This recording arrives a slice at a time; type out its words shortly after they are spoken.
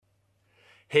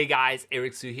Hey guys,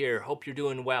 Eric Su here. Hope you're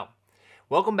doing well.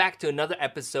 Welcome back to another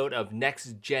episode of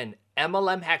Next Gen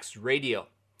MLM Hacks Radio.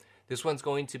 This one's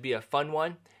going to be a fun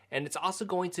one, and it's also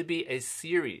going to be a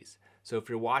series. So if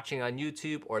you're watching on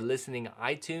YouTube or listening on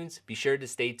iTunes, be sure to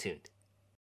stay tuned.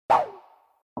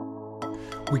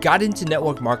 We got into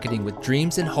network marketing with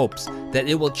dreams and hopes that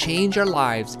it will change our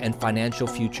lives and financial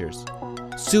futures.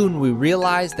 Soon we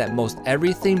realized that most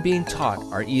everything being taught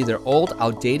are either old,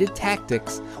 outdated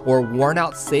tactics or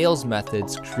worn-out sales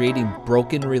methods creating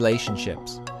broken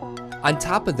relationships. On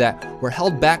top of that, we're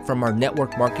held back from our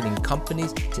network marketing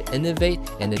companies to innovate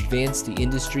and advance the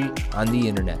industry on the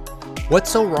internet. What's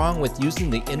so wrong with using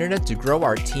the internet to grow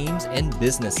our teams and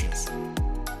businesses?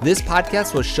 This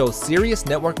podcast will show serious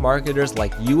network marketers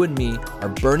like you and me are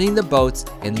burning the boats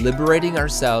and liberating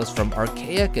ourselves from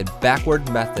archaic and backward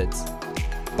methods.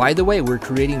 By the way, we're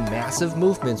creating massive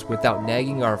movements without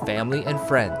nagging our family and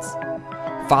friends.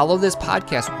 Follow this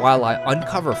podcast while I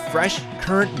uncover fresh,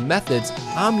 current methods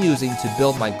I'm using to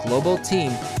build my global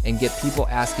team and get people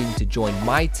asking to join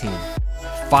my team.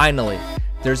 Finally,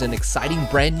 there's an exciting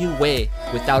brand new way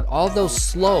without all those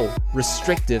slow,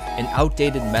 restrictive, and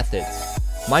outdated methods.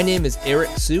 My name is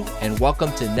Eric Su, and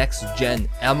welcome to Next Gen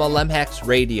MLM Hacks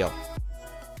Radio.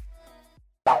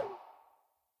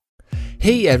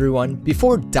 Hey everyone,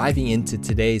 before diving into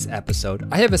today's episode,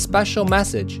 I have a special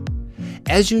message.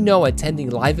 As you know, attending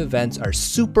live events are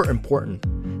super important.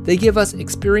 They give us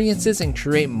experiences and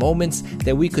create moments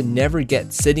that we could never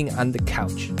get sitting on the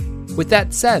couch. With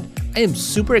that said, I am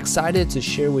super excited to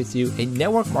share with you a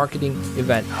network marketing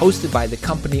event hosted by the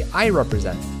company I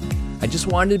represent. I just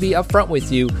wanted to be upfront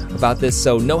with you about this,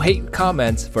 so no hate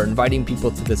comments for inviting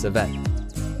people to this event.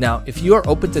 Now, if you are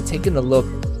open to taking a look,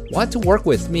 want to work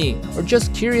with me, or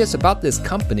just curious about this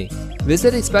company,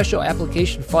 visit a special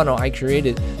application funnel I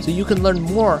created so you can learn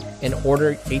more and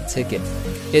order a ticket.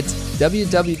 It's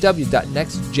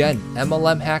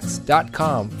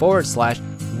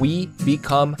www.nextgenmlmhacks.com/we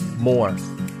become more.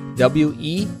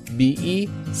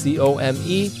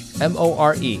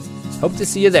 WEBECOMEMORE. Hope to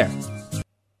see you there.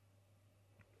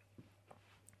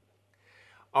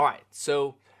 All right,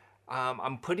 so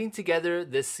I'm putting together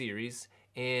this series,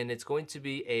 and it's going to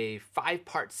be a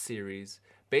 5-part series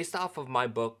based off of my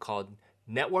book called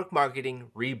Network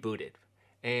Marketing Rebooted.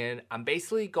 And I'm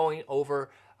basically going over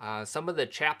some of the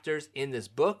chapters in this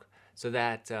book so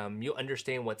that you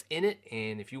understand what's in it.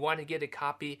 And if you want to get a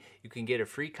copy, you can get a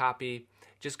free copy.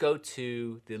 Just go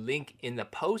to the link in the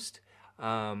post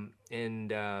and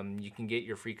you can get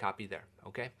your free copy there.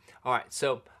 Okay? All right,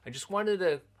 so I just wanted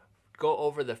to go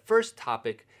over the first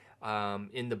topic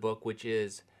in the book, which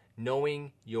is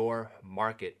knowing your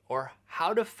market, or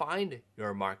how to find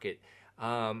your market.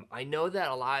 I know that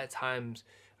a lot of times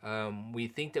we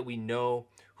think that we know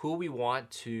who we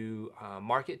want to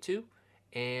market to,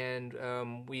 and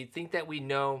we think that we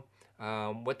know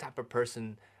what type of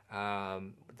person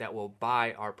that will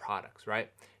buy our products, right?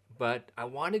 But I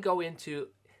want to go into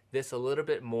this a little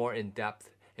bit more in depth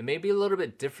and maybe a little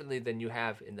bit differently than you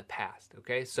have in the past,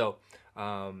 okay? So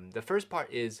the first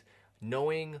part is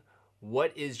knowing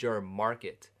what is your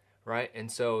market, right?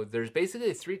 And so there's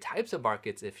basically 3 types of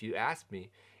markets if you ask me,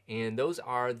 and those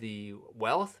are the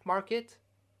wealth market,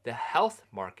 the health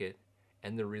market,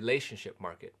 and the relationship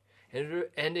market.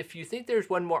 And if you think there's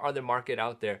one more other market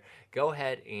out there, go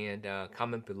ahead and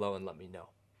comment below and let me know.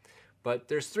 But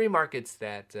there's 3 markets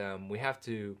that we have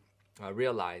to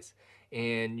realize,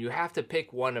 and you have to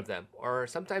pick one of them, or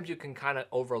sometimes you can kind of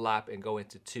overlap and go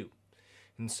into 2.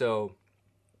 And so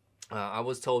I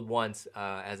was told once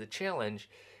as a challenge,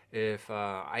 if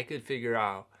I could figure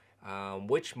out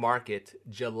which market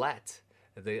Gillette,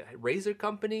 the razor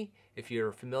company, if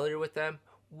you're familiar with them,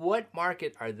 what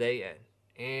market are they in?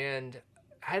 And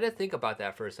I had to think about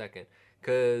that for a second,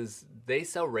 because they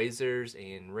sell razors,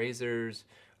 and razors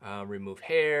remove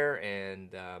hair,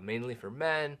 and mainly for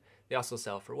men. They also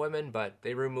sell for women, but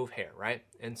they remove hair, right?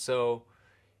 And so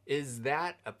is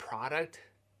that a product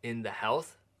in the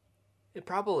health? It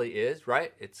probably is,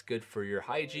 right? It's good for your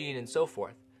hygiene and so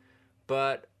forth.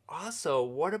 But also,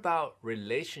 what about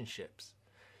relationships?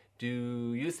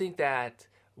 Do you think that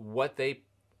what they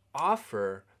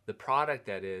offer, the product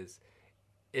that is,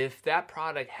 if that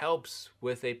product helps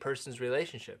with a person's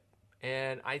relationship?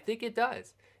 And I think it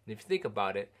does. And if you think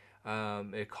about it,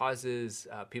 it causes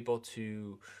people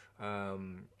to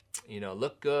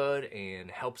look good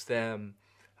and helps them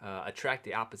attract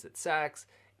the opposite sex.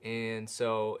 And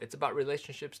so it's about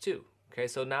relationships too. Okay,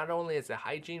 so not only is it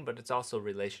hygiene, but it's also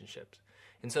relationships.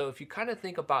 And so if you kind of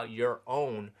think about your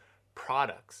own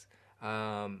products,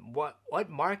 what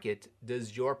market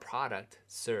does your product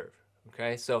serve?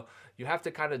 Okay, so you have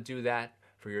to kind of do that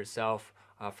for yourself.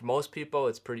 For most people,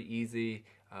 it's pretty easy.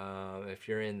 If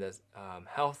you're in the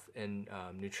health and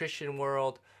nutrition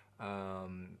world,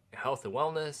 health and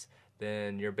wellness,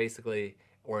 then you're basically,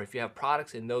 or if you have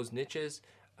products in those niches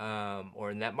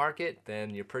or in that market,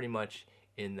 then you're pretty much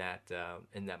in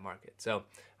that market. So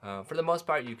for the most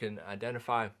part, you can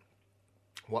identify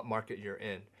what market you're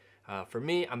in. For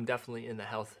me, I'm definitely in the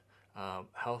health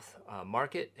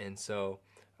market, and so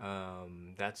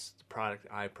that's the product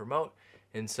I promote,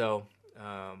 and so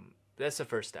that's the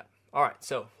first step. All right,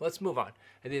 so let's move on.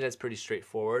 I think that's pretty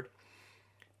straightforward.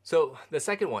 So the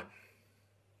second one.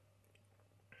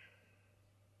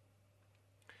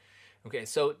 Okay,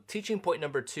 so teaching point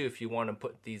number 2, if you want to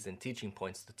put these in teaching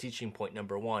points, the teaching point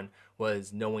number 1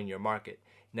 was knowing your market.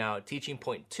 Now, teaching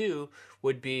point 2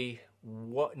 would be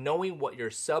knowing what your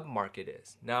sub-market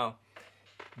is. Now,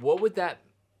 what would that,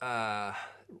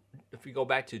 if we go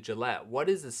back to Gillette, what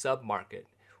is the sub-market?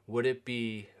 Would it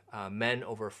be men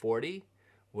over 40?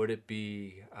 Would it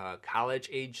be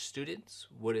college-age students?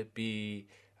 Would it be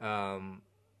moms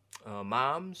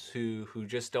who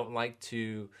just don't like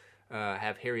to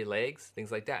have hairy legs,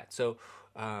 things like that? So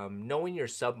knowing your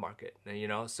sub-market,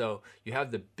 so you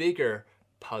have the bigger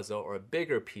puzzle or a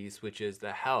bigger piece, which is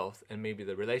the health and maybe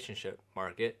the relationship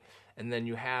market, and then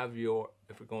you have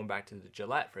if we're going back to the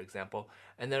Gillette, for example,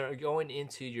 and then going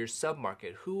into your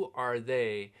sub-market, who are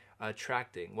they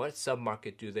attracting? What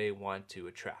sub-market do they want to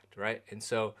attract, right? And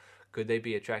so could they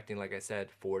be attracting, like I said,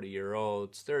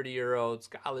 40-year-olds, 30-year-olds,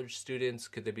 college students?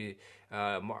 Could they be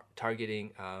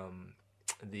targeting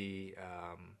the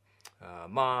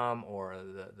mom or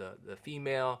the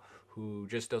female who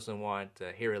just doesn't want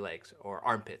hairy legs or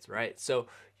armpits, right? So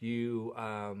you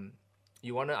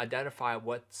want to identify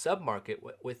what sub-market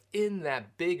within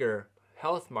that bigger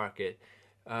health market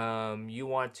you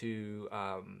want to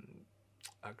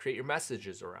create your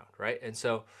messages around, right? And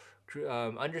so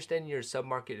understanding your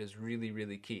sub-market is really,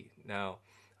 really key. Now,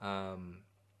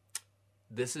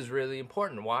 this is really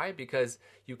important. Why? Because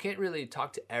you can't really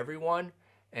talk to everyone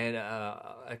and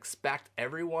expect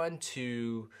everyone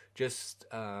to just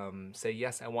say,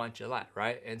 yes, I want Gillette,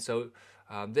 right? And so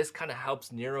this kind of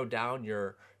helps narrow down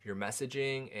your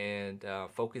messaging and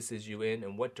focuses you in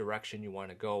and what direction you want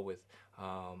to go with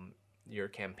your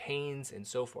campaigns and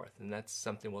so forth. And that's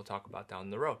something we'll talk about down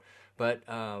the road. But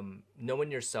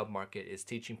knowing your sub-market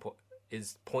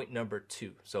is point number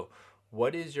 2. So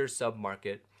what is your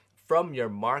sub-market from your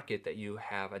market that you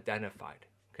have identified?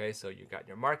 Okay, so you got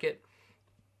your market,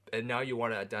 and now you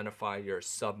want to identify your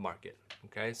sub-market.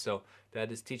 Okay, so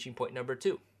that is teaching point number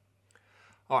 2.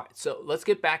 All right, so let's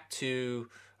get back to,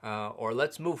 or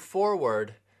let's move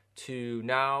forward to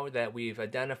now that we've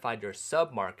identified your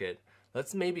sub-market,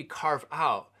 let's maybe carve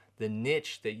out the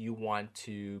niche that you want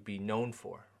to be known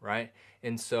for, right?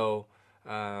 And so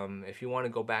if you want to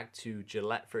go back to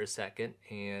Gillette for a second,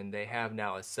 and they have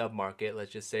now a sub-market,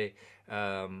 let's just say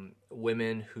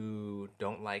women who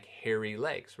don't like hairy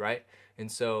legs, right? And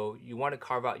so you want to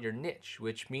carve out your niche,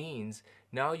 which means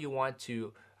now you want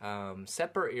to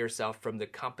separate yourself from the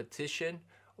competition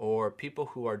or people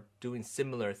who are doing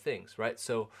similar things, right?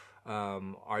 So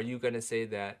are you going to say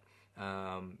that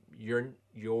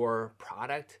your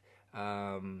product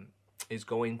is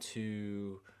going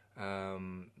to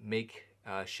make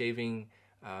shaving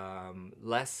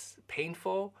less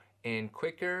painful and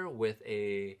quicker with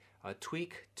a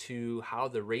tweak to how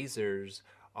the razors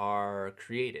are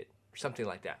created, or something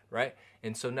like that, right?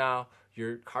 And so now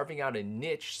you're carving out a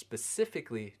niche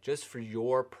specifically just for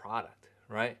your product,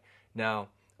 right? Now,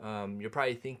 you're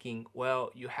probably thinking,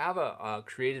 well, you have a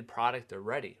created product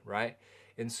already, right?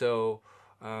 And so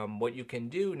what you can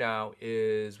do now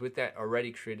is, with that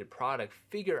already created product,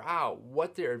 figure out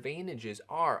what the advantages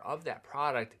are of that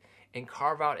product and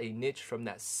carve out a niche from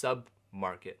that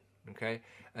sub-market, okay?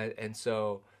 And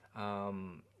so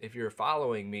if you're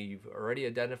following me, you've already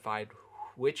identified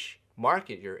which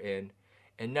market you're in,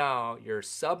 and now your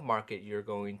sub-market you're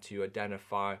going to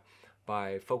identify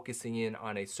by focusing in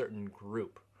on a certain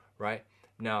group, right?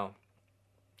 Now,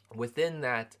 within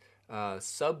that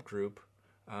subgroup,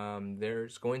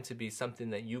 there's going to be something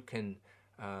that you can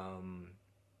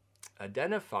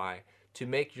identify to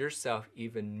make yourself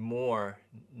even more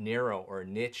narrow or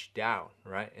niche down,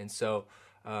 right? And so,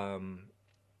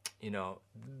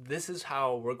 this is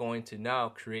how we're going to now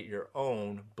create your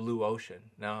own blue ocean.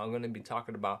 Now, I'm going to be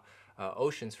talking about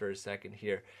oceans for a second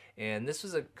here. And this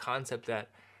was a concept that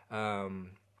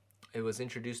it was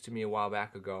introduced to me a while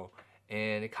back ago,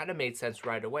 and it kind of made sense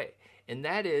right away. And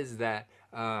that is that,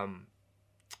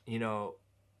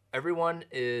 everyone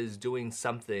is doing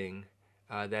something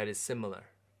that is similar.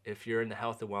 if you're in the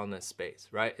health and wellness space,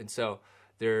 right? And so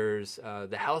there's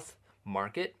the health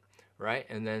market, right?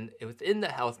 And then within the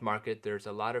health market, there's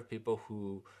a lot of people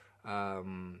who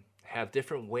have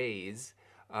different ways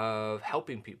of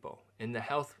helping people in the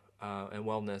health and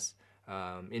wellness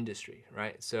industry,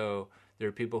 right? So there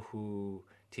are people who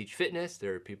teach fitness,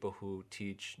 there are people who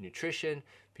teach nutrition,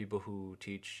 people who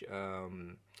teach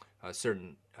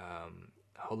certain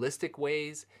holistic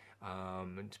ways.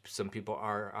 Some people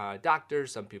are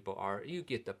doctors, some people are, you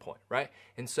get the point, right?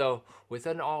 And so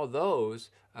within all those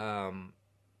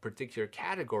particular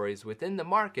categories within the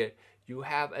market, you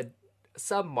have a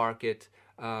sub-market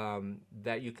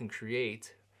that you can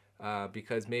create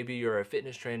because maybe you're a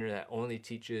fitness trainer that only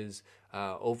teaches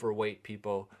overweight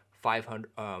people 500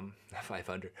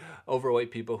 overweight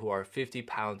people who are 50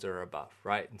 pounds or above,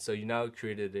 right? And so you now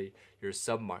created your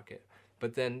sub-market.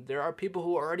 But then there are people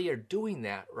who already are doing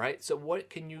that, right? So what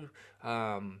can you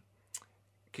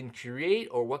can create,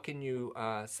 or what can you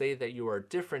say that you are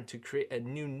different to create a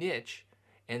new niche?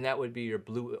 And that would be your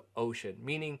blue ocean,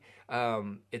 meaning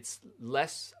it's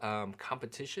less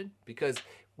competition, because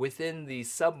within the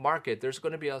sub-market, there's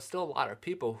going to be still a lot of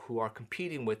people who are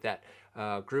competing with that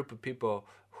group of people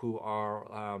who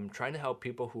are trying to help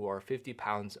people who are 50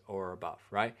 pounds or above,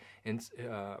 right? And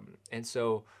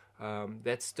so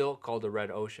that's still called a red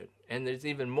ocean. And there's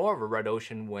even more of a red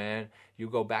ocean when you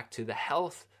go back to the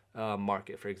health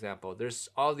market, for example. There's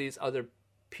all these other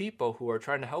people who are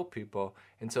trying to help people,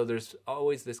 and so there's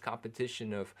always this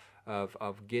competition of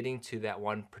getting to that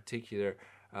one particular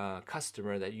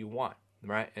customer that you want,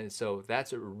 right? And so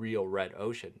that's a real red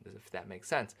ocean, if that makes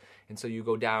sense. And so you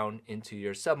go down into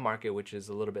your sub-market, which is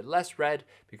a little bit less red,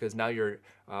 because now you're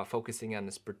focusing on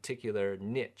this particular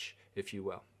niche, if you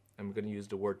will. I'm going to use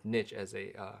the word niche as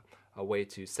a way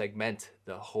to segment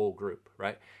the whole group,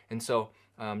 right? And so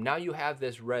now you have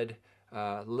this red,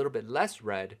 a little bit less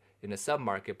red in a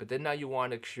sub-market, but then now you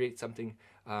want to create something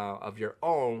of your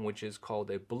own, which is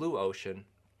called a blue ocean.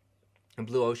 And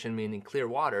blue ocean meaning clear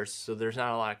waters, so there's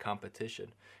not a lot of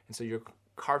competition. And so you're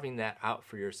carving that out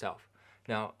for yourself.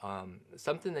 Now,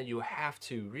 something that you have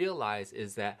to realize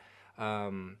is that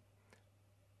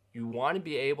you want to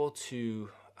be able to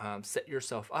set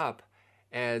yourself up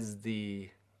as the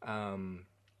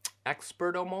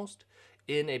expert almost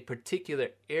in a particular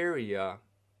area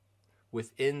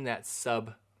within that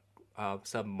sub-market.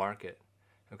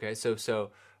 Okay,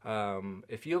 so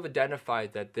if you have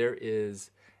identified that there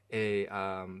is a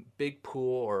big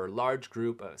pool or a large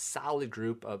group, a solid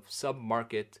group of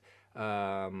sub-market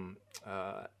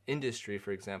industry,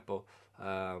 for example,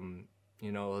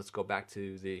 let's go back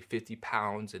to the 50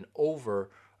 pounds and over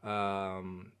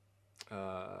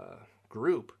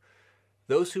group,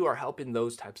 those who are helping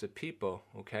those types of people,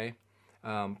 okay,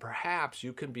 perhaps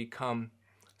you can become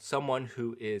someone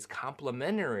who is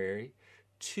complementary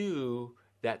to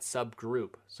that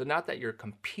subgroup. So not that you're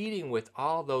competing with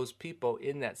all those people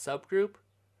in that subgroup,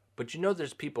 but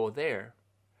there's people there,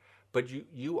 but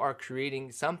you are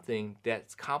creating something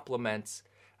that complements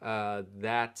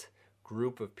that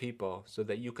group of people so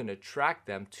that you can attract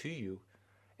them to you,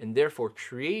 and therefore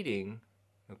creating,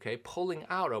 okay, pulling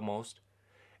out almost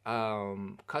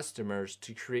customers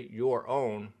to create your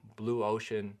own blue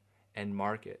ocean and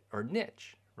market or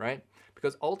niche, right?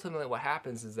 Because ultimately what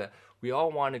happens is that we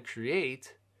all want to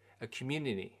create a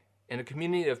community, and a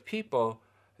community of people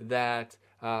that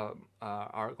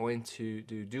are going to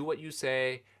do what you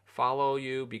say, follow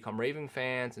you, become raving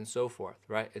fans, and so forth,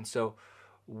 right? And so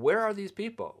where are these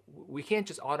people? We can't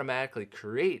just automatically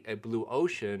create a blue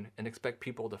ocean and expect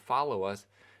people to follow us,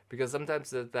 because sometimes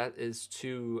that is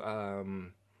too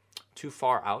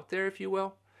far out there, if you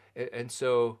will. And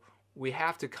so we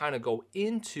have to kind of go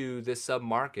into this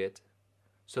sub-market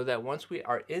so that once we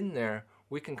are in there,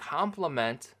 we can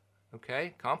complement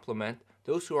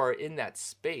those who are in that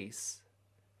space,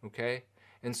 okay?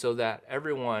 And so that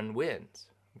everyone wins,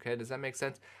 okay? Does that make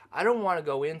sense? I don't want to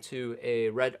go into a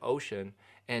red ocean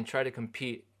and try to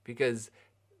compete, because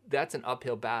that's an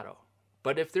uphill battle.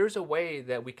 But if there's a way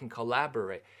that we can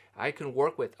collaborate, I can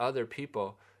work with other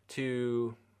people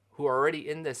who are already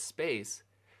in this space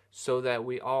so that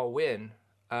we all win.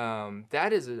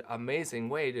 That is an amazing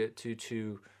way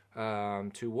to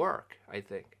work, I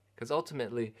think. Because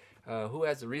ultimately, who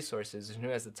has the resources and who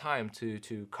has the time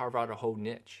to carve out a whole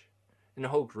niche and a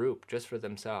whole group just for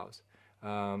themselves?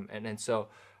 And so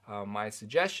my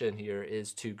suggestion here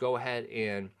is to go ahead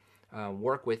and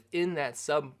work within that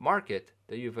sub-market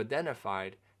that you've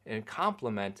identified and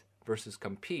complement versus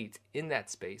compete in that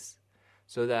space,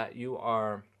 so that you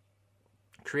are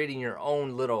creating your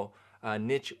own little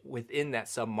niche within that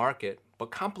sub-market but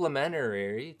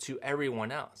complementary to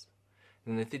everyone else.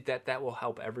 And I think that will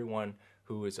help everyone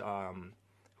who is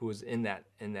in that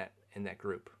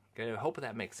group. Okay, I hope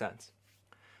that makes sense.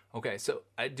 Okay, so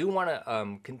I do want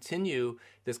to continue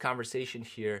this conversation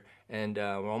here, and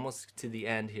we're almost to the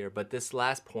end here. But this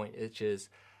last point, which is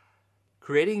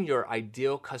creating your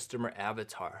ideal customer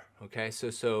avatar. Okay,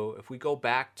 so if we go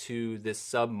back to this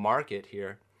sub-market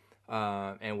here,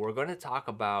 and we're going to talk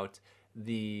about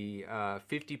the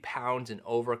 50 pounds and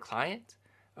over client,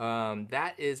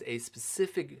 that is a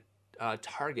specific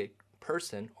target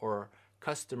person or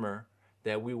customer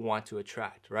that we want to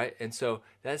attract, right? And so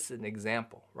that's an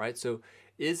example, right? So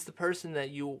is the person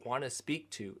that you want to speak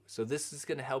to. So this is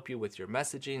going to help you with your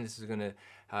messaging. This is going to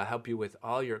help you with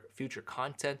all your future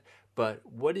content. But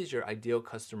what is your ideal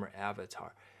customer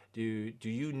avatar? Do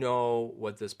you know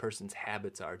what this person's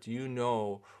habits are? Do you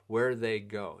know where they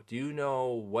go? Do you know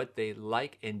what they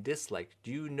like and dislike?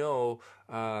 Do you know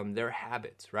their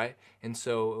habits, right? And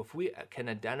so if we can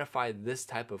identify this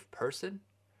type of person,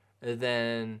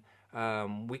 then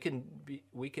we can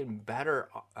better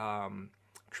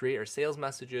create our sales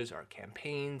messages, our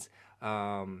campaigns,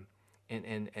 and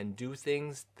do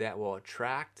things that will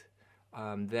attract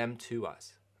them to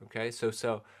us. Okay,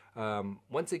 so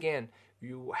once again,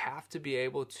 you have to be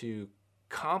able to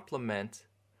complement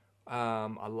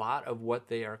a lot of what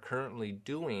they are currently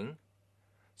doing,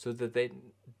 so that they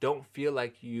don't feel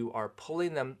like you are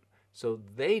pulling them. So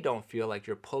they don't feel like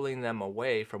you're pulling them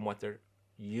away from what they're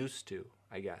used to,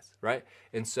 I guess, right?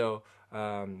 And so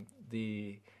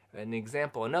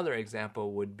another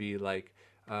example would be like,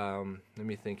 let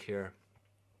me think here.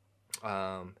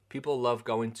 People love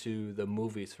going to the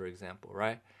movies, for example,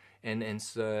 right? And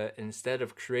so instead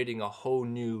of creating a whole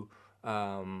new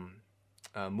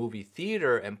movie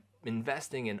theater and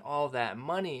investing in all that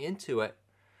money into it,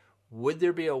 would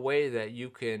there be a way that you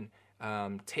can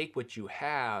take what you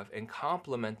have and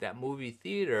complement that movie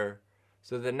theater,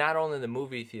 so that not only the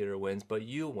movie theater wins, but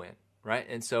you win, right?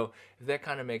 And so if that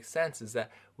kind of makes sense, is that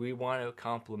we want to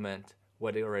complement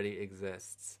what already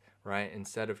exists, right?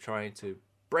 Instead of trying to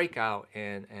break out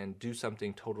and do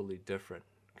something totally different.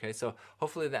 Okay, so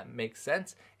hopefully that makes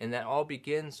sense, and that all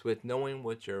begins with knowing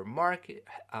what your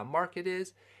market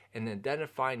is, and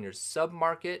identifying your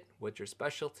sub-market, what your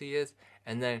specialty is,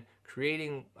 and then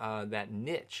creating that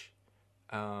niche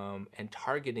and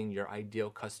targeting your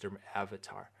ideal customer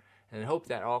avatar. And I hope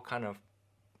that all kind of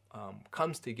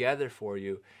comes together for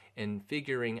you in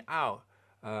figuring out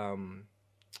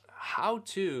how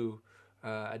to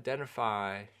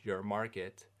identify your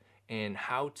market and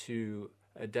how to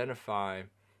identify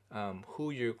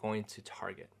who you're going to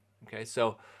target. Okay,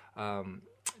 so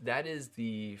that is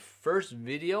the first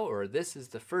video, or this is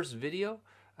the first video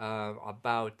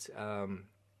about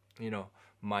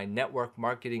my Network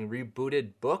Marketing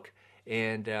Rebooted book.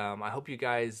 And I hope you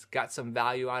guys got some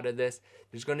value out of this.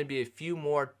 There's going to be a few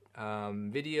more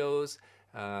videos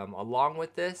along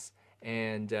with this.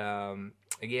 And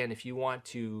again, if you want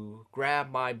to grab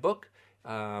my book,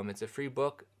 it's a free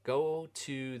book. Go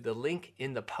to the link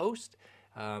in the post.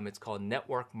 It's called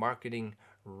Network Marketing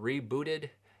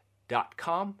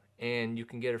Rebooted.com, and you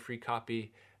can get a free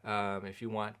copy if you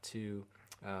want to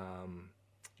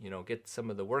get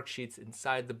some of the worksheets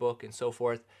inside the book and so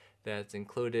forth that's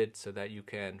included, so that you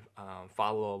can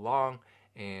follow along,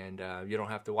 and you don't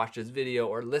have to watch this video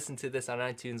or listen to this on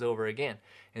iTunes over again.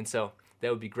 And so that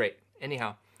would be great.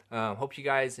 Anyhow, hope you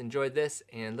guys enjoyed this,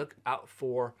 and look out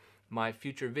for my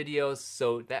future videos.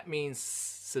 So that means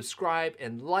subscribe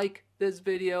and like this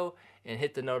video and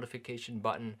hit the notification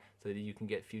button so that you can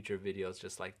get future videos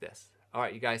just like this. All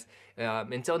right, you guys,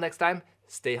 until next time,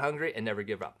 stay hungry and never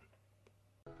give up.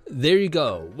 There you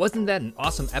go. Wasn't that an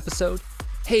awesome episode?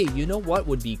 Hey, you know what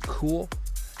would be cool?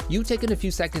 You taking a few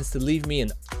seconds to leave me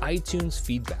an iTunes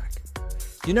feedback.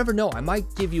 You never know, I might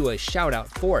give you a shout out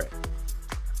for it.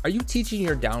 Are you teaching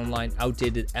your downline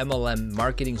outdated MLM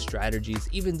marketing strategies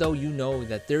even though you know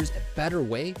that there's a better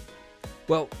way?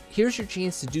 Well, here's your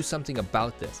chance to do something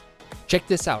about this. Check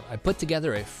this out. I put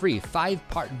together a free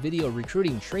 5-part video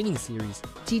recruiting training series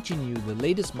teaching you the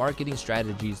latest marketing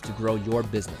strategies to grow your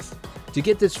business. To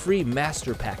get this free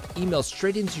master pack, email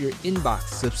straight into your inbox.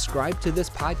 Subscribe to this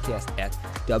podcast at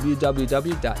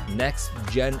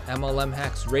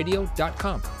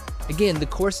www.nextgenmlmhacksradio.com. Again, the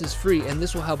course is free, and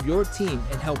this will help your team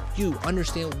and help you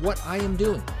understand what I am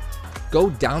doing. Go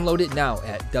download it now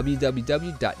at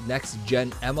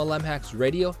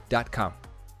www.nextgenmlmhacksradio.com.